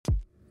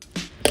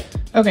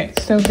Okay,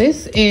 so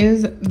this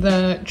is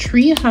the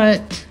Tree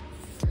Hut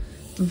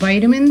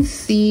Vitamin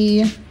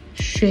C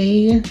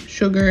Shea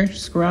Sugar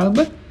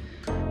Scrub.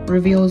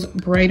 Reveals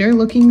brighter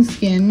looking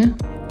skin.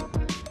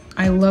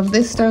 I love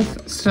this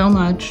stuff so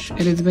much.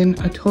 It has been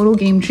a total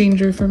game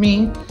changer for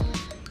me.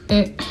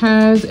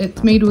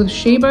 It's made with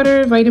shea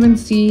butter, vitamin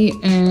C,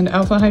 and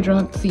alpha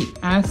hydroxy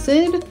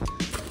acid.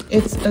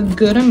 It's a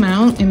good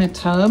amount in a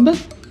tub,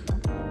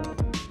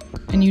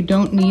 and you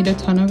don't need a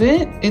ton of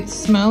it. It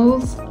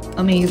smells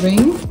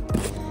amazing.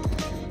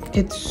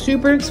 It's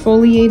super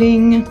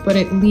exfoliating, but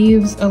it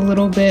leaves a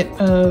little bit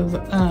of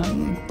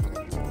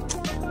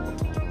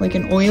like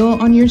an oil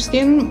on your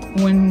skin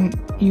when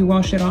you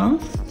wash it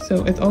off.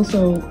 So it's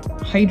also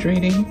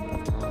hydrating.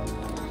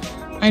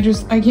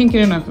 I can't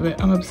get enough of it.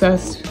 I'm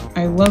obsessed.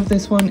 I love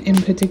this one in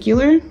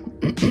particular.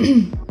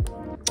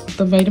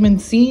 The vitamin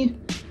C,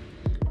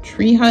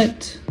 Tree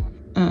Hut.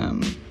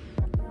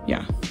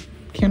 Yeah,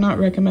 cannot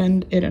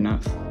recommend it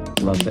enough.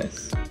 Love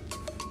this.